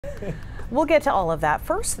We'll get to all of that.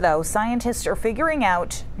 First, though, scientists are figuring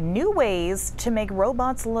out new ways to make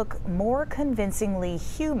robots look more convincingly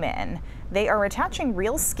human. They are attaching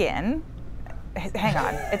real skin. Hang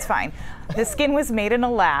on, it's fine. The skin was made in a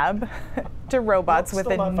lab to robots with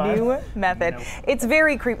a new method. It's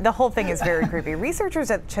very creepy. The whole thing is very creepy.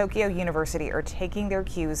 Researchers at Tokyo University are taking their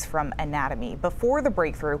cues from anatomy. Before the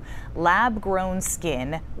breakthrough, lab-grown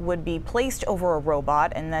skin would be placed over a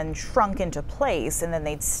robot and then shrunk into place, and then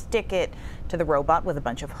they'd stick it to the robot with a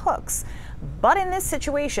bunch of hooks. But in this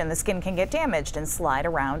situation, the skin can get damaged and slide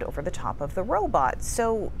around over the top of the robot.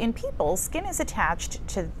 So in people, skin is attached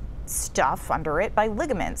to stuff under it by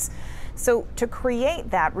ligaments. So to create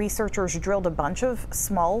that, researchers drilled a bunch of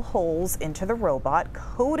small holes into the robot,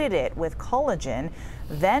 coated it with collagen,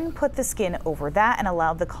 then put the skin over that and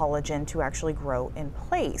allowed the collagen to actually grow in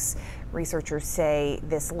place. Researchers say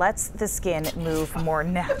this lets the skin move more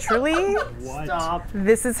naturally. Stop.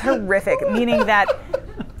 This is horrific, meaning that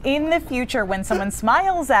in the future, when someone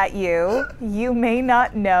smiles at you, you may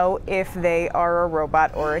not know if they are a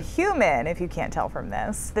robot or a human, if you can't tell from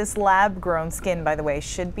this. This lab-grown skin, by the way,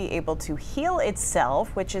 should be able to heal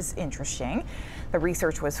itself, which is interesting. The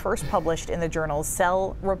research was first published in the journal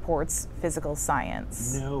Cell Reports Physical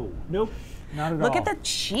Science. No. Nope. Not at all. Look at the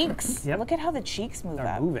cheeks. Yep. Look at how the cheeks move They're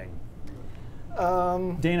up. moving.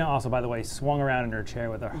 Dana also, by the way, swung around in her chair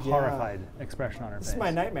with a horrified expression on her face. This is my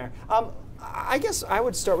nightmare. I guess I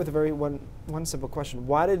would start with a very one simple question.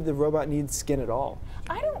 Why did the robot need skin at all?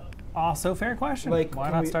 I don't. Also, fair question. Like, why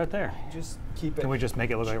can not we start there? Just keep it. Can we just make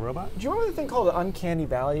it look like a robot? Do you remember the thing called the uncanny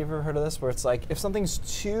valley? Have you ever heard of this? Where it's like, if something's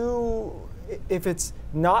if it's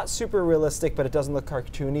not super realistic, but it doesn't look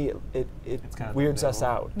cartoony, it kind of weirds us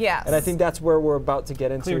out. Yes. And I think that's where we're about to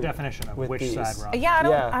get into. Clear definition of which these. side we're on.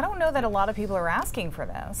 Yeah, I don't know that a lot of people are asking for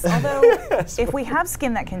this. Although, if we have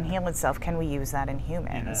skin that can heal itself, can we use that in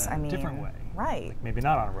humans? In a different way. Right. Like maybe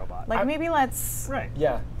not on a robot. Like maybe let's. Right.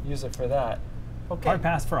 Yeah, use it for that. Okay. Hard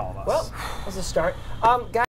pass for all of us. Well, that's a start. Guys.